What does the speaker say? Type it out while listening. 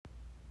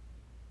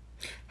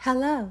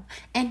Hello,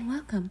 and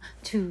welcome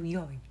to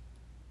your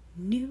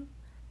new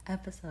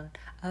episode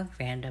of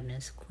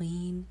Randomness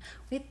Queen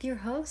with your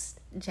host,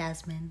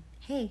 Jasmine.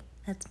 Hey,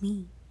 that's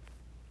me.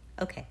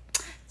 Okay,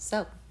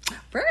 so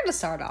we're going to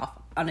start off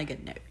on a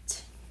good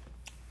note.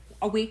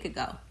 A week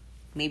ago,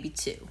 maybe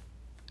two,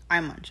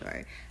 I'm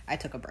unsure, I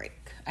took a break.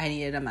 I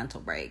needed a mental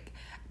break.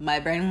 My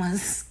brain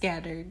was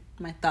scattered,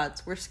 my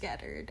thoughts were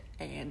scattered,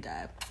 and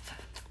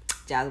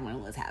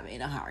Jasmine was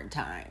having a hard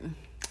time.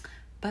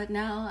 But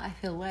now I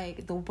feel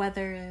like the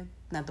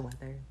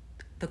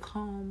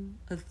calm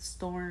of the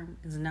storm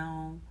is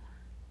now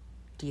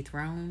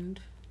dethroned.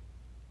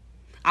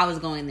 I was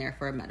going there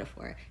for a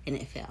metaphor and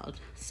it failed.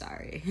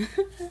 Sorry.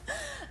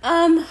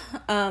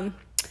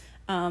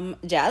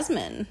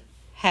 Jasmine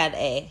had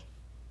a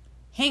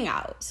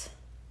hangout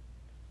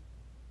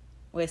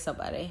with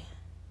somebody.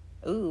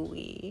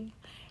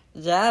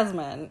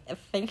 Jasmine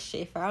thinks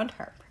she found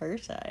her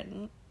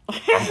person.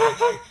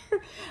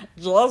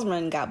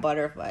 Jasmine got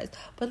butterflies,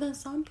 but then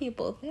some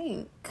people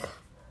think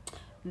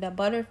that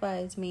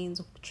butterflies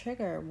means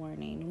trigger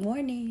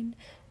warning,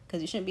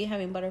 because you shouldn't be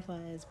having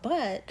butterflies.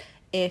 But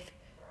if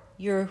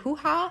your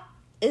hoo-ha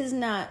has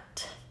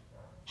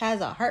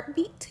a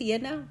heartbeat,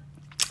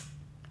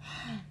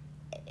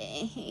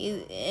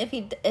 if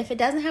it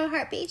doesn't have a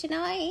heartbeat, he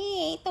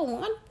ain't the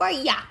one for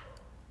ya.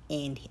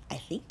 And I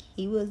think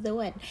he was the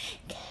one.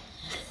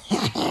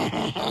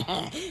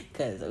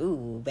 Cause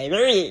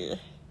baby,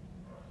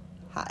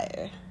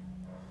 hi.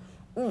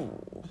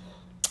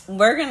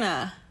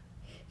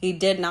 He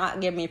did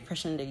not give me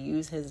permission to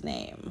use his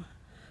name,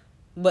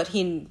 but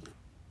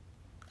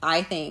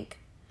I think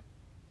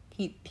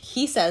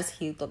he says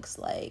he looks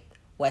like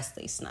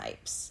Wesley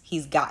Snipes.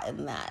 He's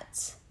gotten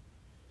that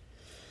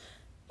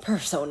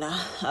persona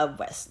of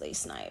Wesley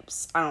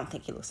Snipes. I don't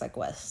think he looks like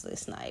Wesley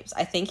Snipes.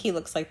 I think he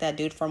looks like that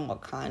dude from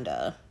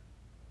Wakanda.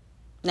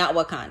 Not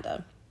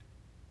Wakanda.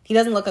 He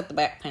doesn't look like the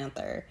Black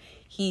Panther.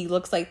 He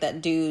looks like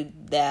that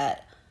dude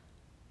that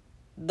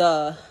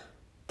the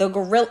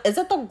gorilla... Is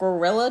it the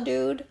gorilla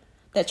dude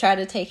that tried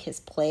to take his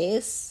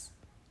place?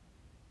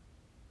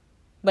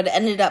 But it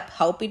ended up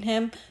helping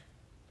him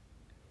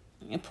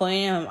and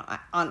putting him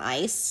on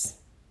ice.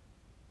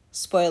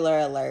 Spoiler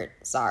alert.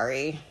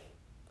 Sorry.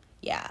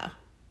 Yeah.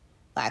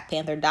 Black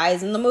Panther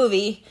dies in the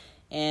movie.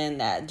 And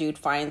that dude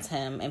finds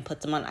him and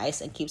puts him on ice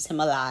and keeps him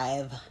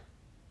alive.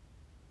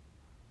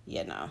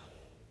 Yeah.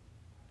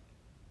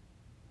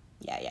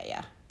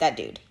 That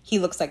dude. He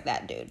looks like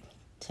that dude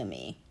to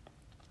me.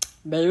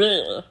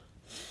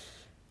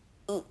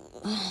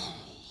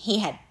 He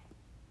had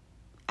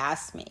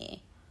asked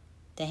me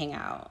to hang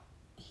out.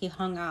 He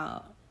hung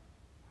out.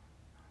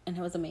 And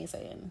it was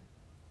amazing.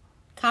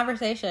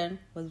 Conversation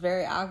was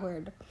very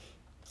awkward.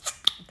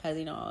 Because,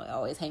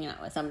 always hanging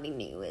out with somebody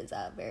new is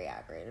very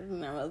awkward.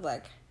 And I was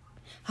like,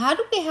 how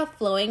do we have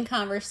flowing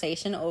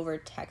conversation over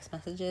text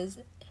messages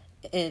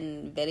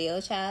in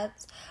video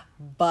chats?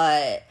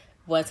 But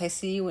once I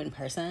see you in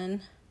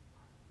person,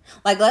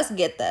 let's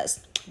get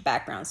this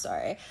background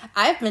story.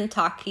 I've been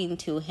talking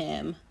to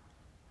him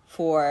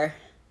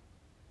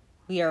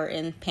we are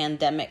in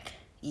pandemic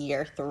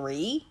year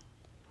 3,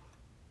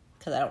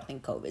 because I don't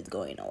think COVID's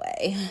going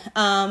away.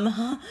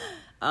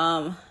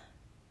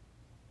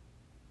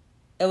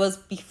 It was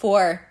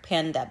before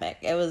pandemic.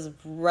 It was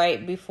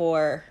right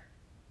before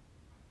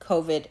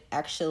COVID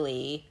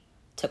actually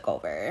took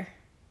over.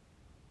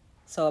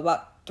 So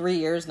about 3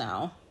 years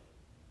now.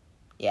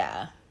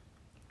 Yeah.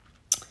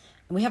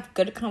 We have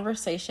good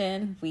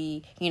conversation.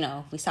 We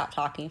stop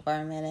talking for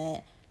a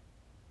minute.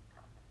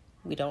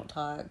 We don't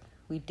talk.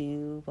 We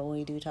do, but when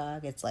we do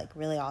talk, it's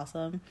really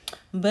awesome.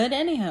 But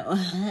anyhow,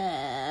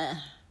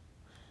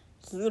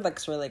 he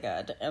looks really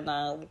good, and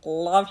I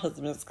love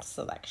his music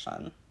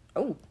selection.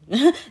 Oh,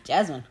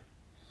 Jasmine.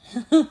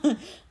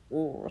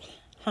 Oh,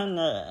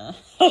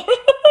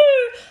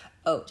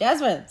 oh,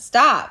 Jasmine,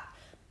 stop.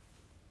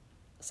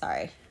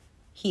 Sorry.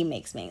 He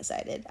makes me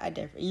excited.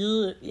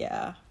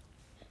 Yeah.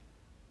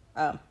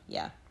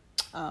 Yeah.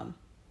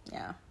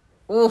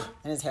 Ooh,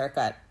 and his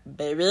haircut.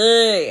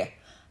 Baby.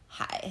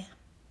 Hi.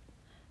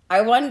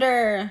 I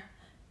wonder,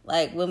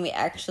 when we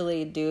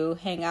actually do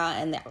hang out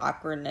and the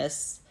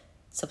awkwardness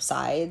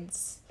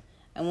subsides,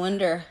 I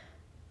wonder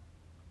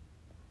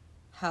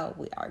how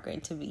we are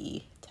going to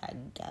be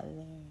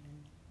together.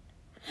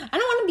 I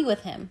don't want to be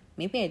with him.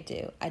 Maybe I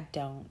do. I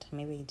don't.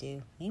 Maybe I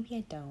do. Maybe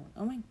I don't.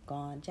 Oh my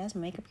God.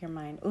 Jasmine, make up your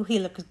mind. Ooh, he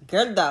looks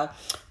good though.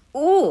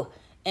 Ooh.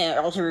 And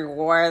also we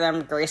wore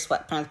them gray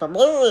sweatpants. But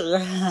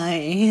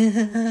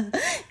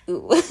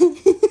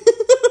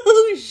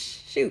ooh.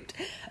 Shoot.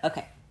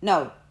 Okay.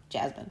 No,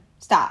 Jasmine.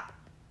 Stop.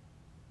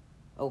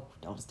 Oh,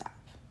 don't stop.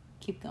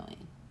 Keep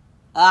going.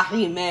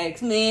 He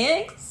makes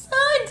me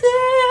excited.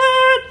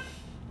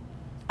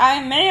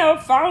 I may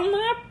have found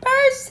my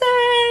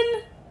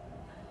person.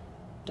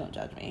 Don't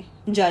judge me.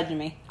 Judge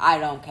me. I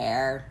don't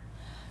care.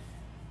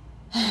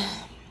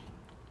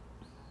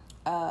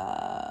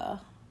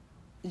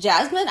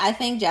 Jasmine, I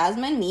think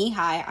Jasmine,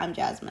 I'm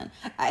Jasmine.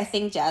 I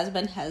think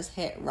Jasmine has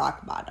hit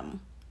rock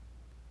bottom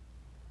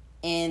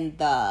in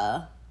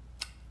the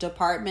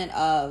Department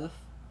of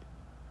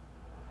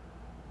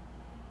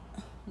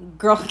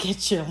Girl,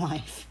 Get Your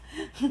Life.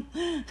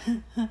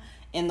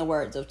 in the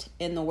words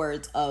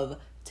of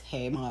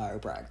Tamar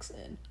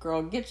Braxton.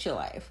 Girl, get your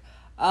life.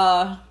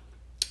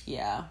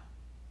 Yeah.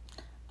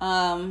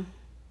 My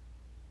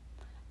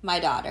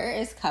daughter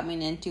is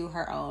coming into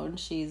her own.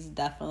 She's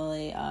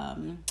definitely,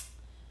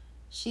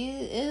 she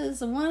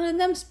is one of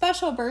them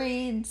special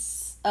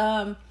breeds.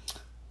 I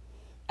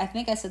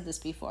think I said this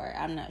before.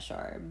 I'm not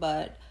sure.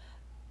 But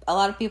a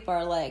lot of people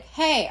are like,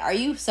 hey, are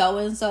you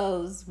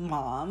so-and-so's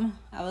mom?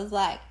 I was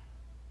like,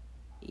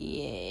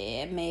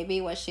 yeah, maybe.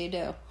 What she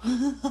do?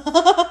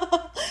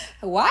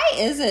 Why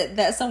is it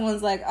that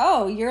someone's like,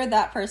 oh, you're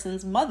that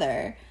person's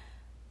mother?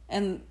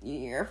 And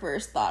your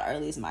first thought, or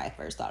at least my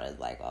first thought, is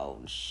like, oh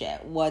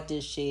shit, what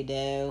did she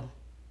do?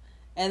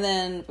 And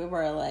then we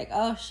were like,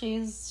 oh,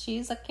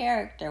 she's a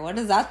character. What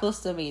is that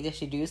supposed to mean? Did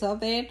she do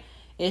something?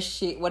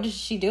 What is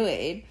she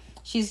doing?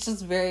 She's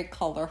just very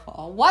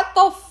colorful. What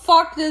the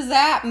fuck does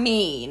that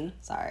mean?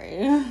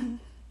 Sorry.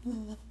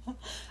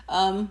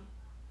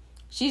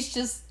 She's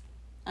just,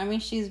 I mean,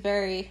 she's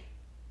very,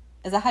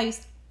 is that how you,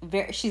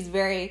 she's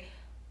very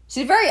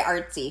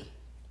artsy.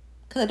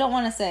 Because I don't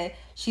want to say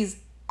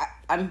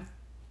I'm,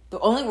 the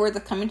only word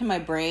that's coming to my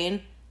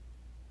brain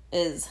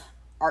is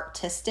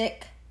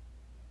artistic.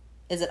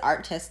 Is it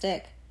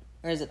artistic?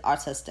 Or is it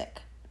autistic?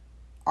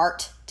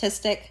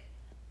 Artistic.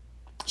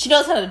 She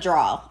knows how to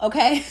draw,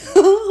 okay?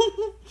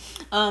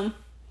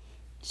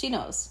 She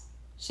knows.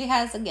 She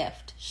has a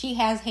gift. She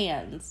has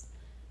hands.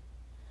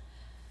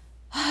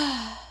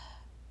 Yeah.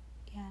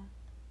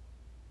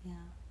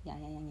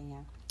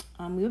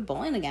 We were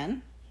bowling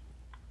again.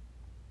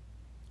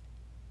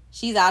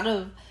 She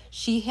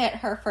hit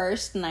her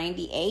first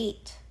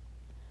 98.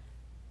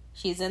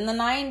 She's in the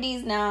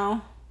 90s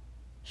now.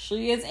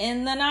 She is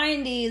in the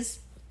 90s.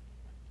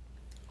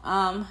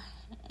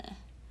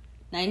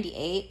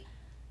 98.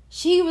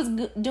 She was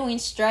doing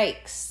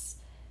strikes.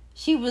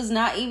 She was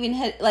not even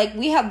hit. Like,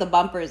 we have the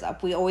bumpers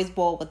up. We always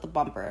bowl with the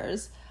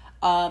bumpers.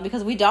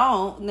 Because we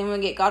don't, then we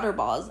get gutter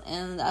balls.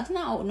 And that's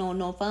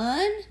no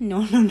fun.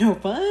 No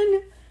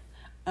fun.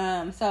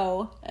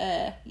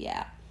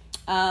 Yeah.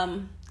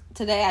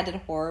 Today I did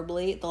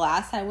horribly. The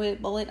last time we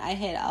went bowling, I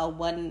hit a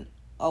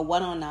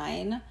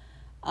 109.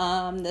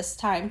 This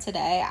time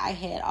today, I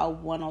hit a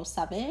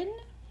 107.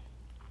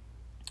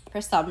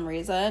 For some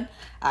reason,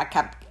 I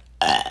kept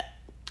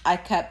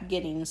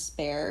getting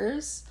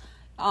spares.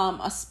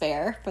 A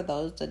spare, for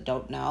those that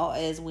don't know,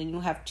 is when you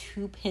have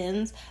two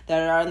pins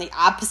that are on the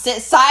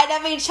opposite side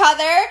of each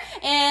other,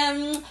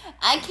 and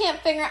I can't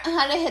figure out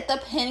how to hit the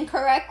pin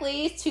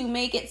correctly to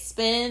make it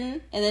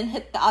spin and then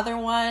hit the other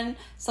one.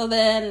 So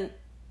then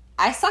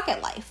I suck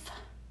at life.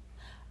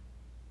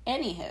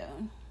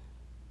 Anywho,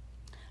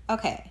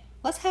 okay,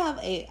 let's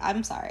have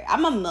I'm sorry,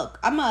 I'm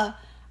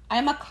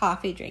a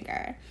coffee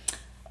drinker.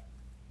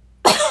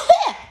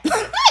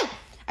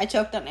 I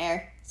choked on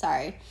air.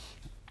 Sorry.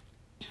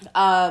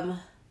 For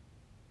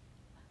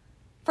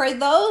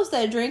those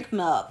that drink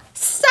milk,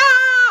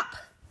 stop!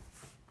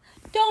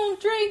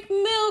 Don't drink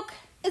milk.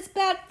 It's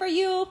bad for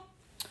you.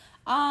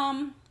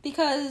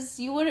 Because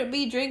you wouldn't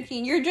be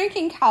you're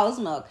drinking cow's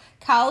milk.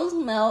 Cow's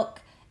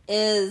milk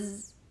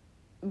is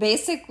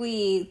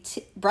basically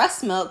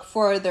breast milk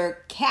for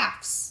their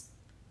calves.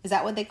 Is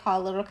that what they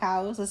call little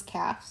cows? As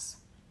calves,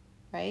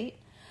 right?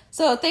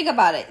 So think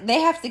about it. They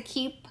have to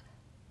keep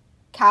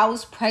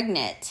cows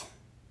pregnant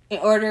in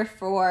order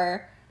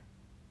for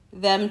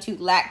them to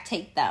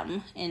lactate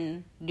them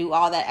and do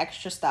all that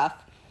extra stuff.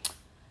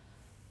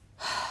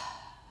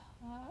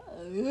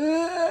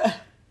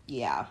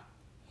 Yeah.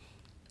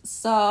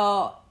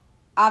 So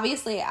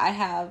obviously I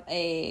have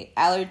a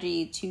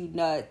allergy to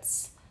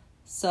nuts,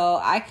 so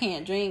I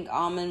can't drink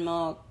almond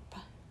milk,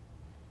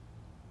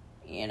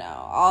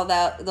 all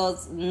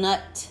those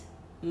nut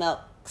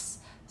milks.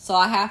 So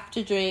I have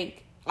to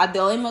drink, the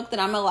only milk that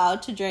I'm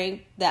allowed to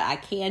drink that I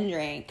can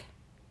drink,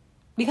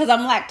 because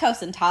I'm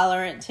lactose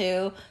intolerant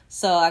too,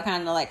 so I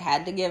kind of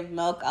had to give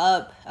milk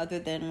up, other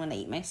than when I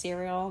eat my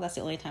cereal. That's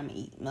the only time I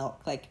eat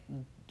milk,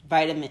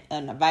 vitamin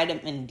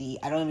D.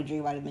 I don't even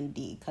drink vitamin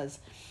D, because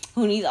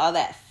who needs all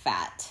that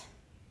fat?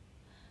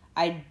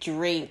 I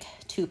drink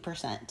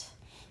 2%,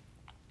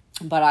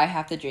 but I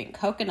have to drink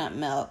coconut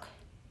milk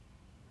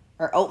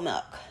or oat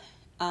milk.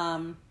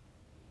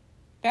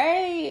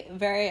 Very,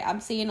 very,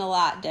 I'm seeing a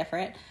lot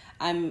different.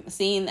 I'm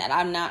seeing that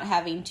I'm not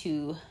having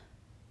to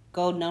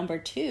go number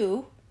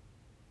 2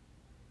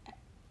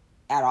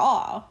 at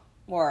all,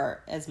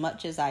 or as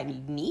much as I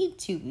need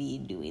to be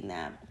doing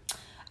that.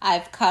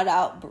 I've cut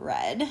out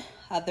bread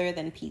other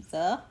than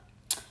pizza.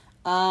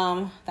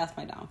 That's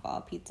my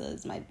downfall. Pizza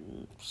is my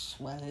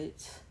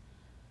sweat.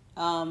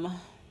 But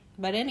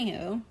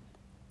anywho,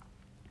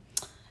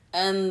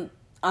 and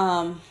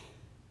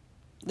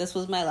this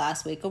was my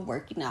last week of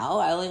working out.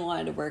 I only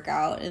wanted to work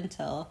out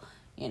until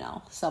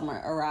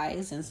summer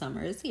arrives, and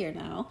summer is here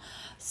now.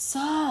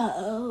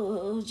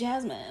 So,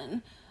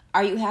 Jasmine,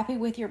 are you happy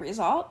with your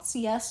results?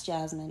 Yes,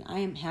 Jasmine, I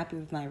am happy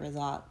with my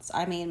results.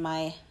 I made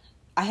my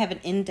I have an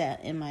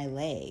indent in my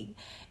leg,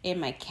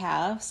 and my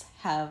calves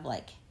have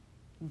like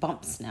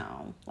bumps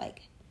now.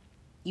 Like,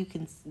 you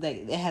can,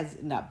 like, it has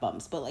not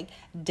bumps, but like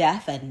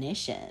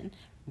definition,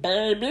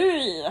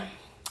 baby.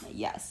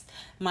 Yes,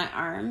 my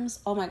arms.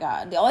 Oh my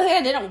god, the only thing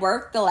I didn't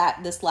work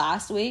this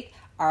last week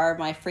are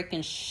my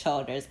freaking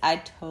shoulders. I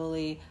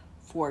totally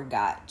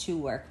forgot to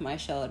work my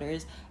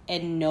shoulders,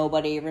 and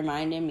nobody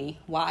reminded me.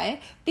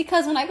 Why?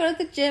 Because when I go to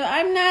the gym,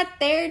 I'm not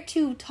there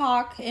to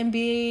talk and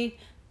be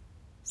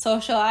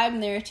social. I'm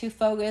there to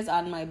focus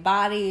on my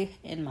body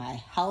and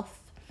my health,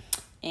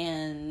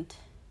 and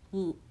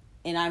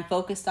I'm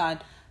focused on,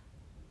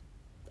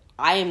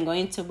 I am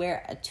going to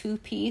wear a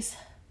 2-piece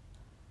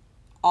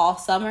all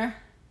summer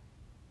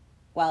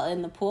while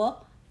in the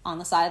pool, on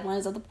the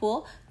sidelines of the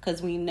pool,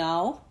 because we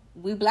know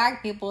we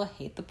black people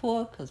hate the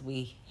pool because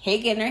we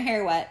hate getting our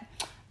hair wet.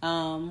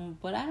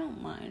 But I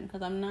don't mind,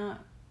 because I'm not,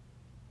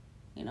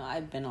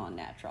 I've been on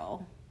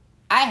natural.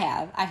 I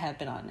have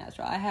been on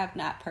natural. I have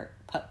not put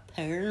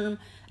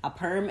a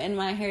perm in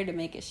my hair to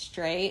make it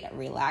straight,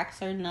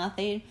 relax, or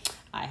nothing.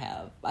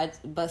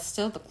 But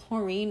still, the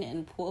chlorine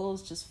in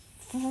pools just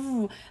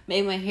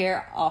made my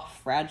hair all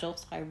fragile.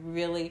 So I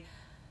really,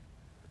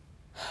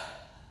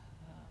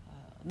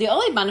 the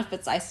only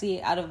benefits I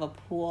see out of a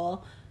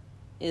pool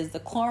is the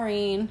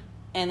chlorine,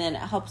 and then it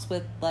helps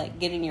with like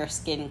getting your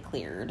skin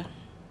cleared.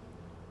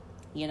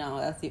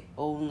 That's the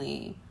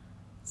only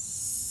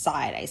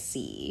side I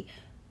see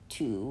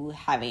to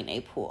having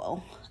a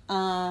pool.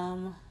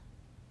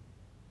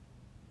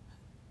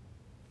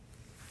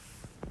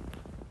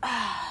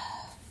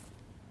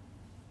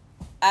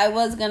 I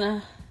was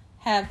gonna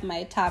have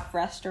my top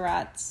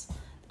restaurants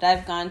that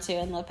I've gone to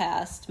in the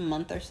past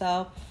month or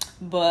so,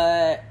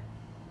 but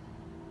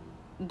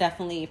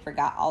definitely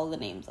forgot all the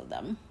names of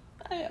them.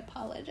 I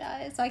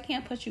apologize. I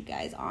can't put you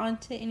guys on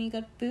to any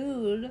good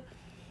food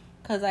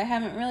because I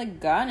haven't really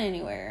gone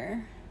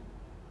anywhere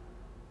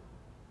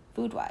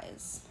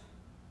food-wise.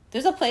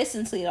 There's a place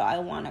in Toledo I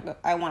want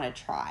to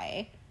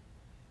try.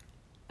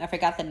 I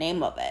forgot the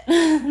name of it.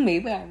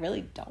 Maybe I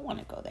really don't want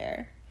to go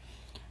there.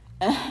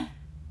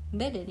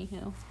 But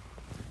anywho.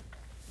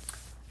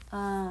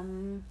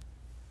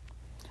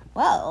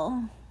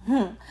 Well,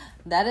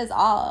 that is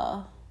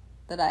all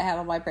that I have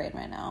on my brain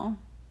right now.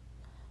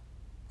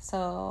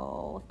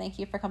 So, thank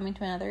you for coming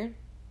to another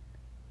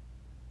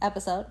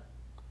episode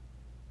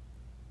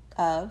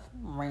of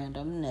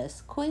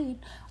Randomness Queen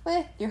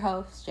with your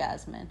host,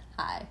 Jasmine.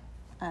 Hi,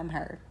 I'm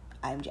her.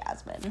 I'm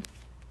Jasmine.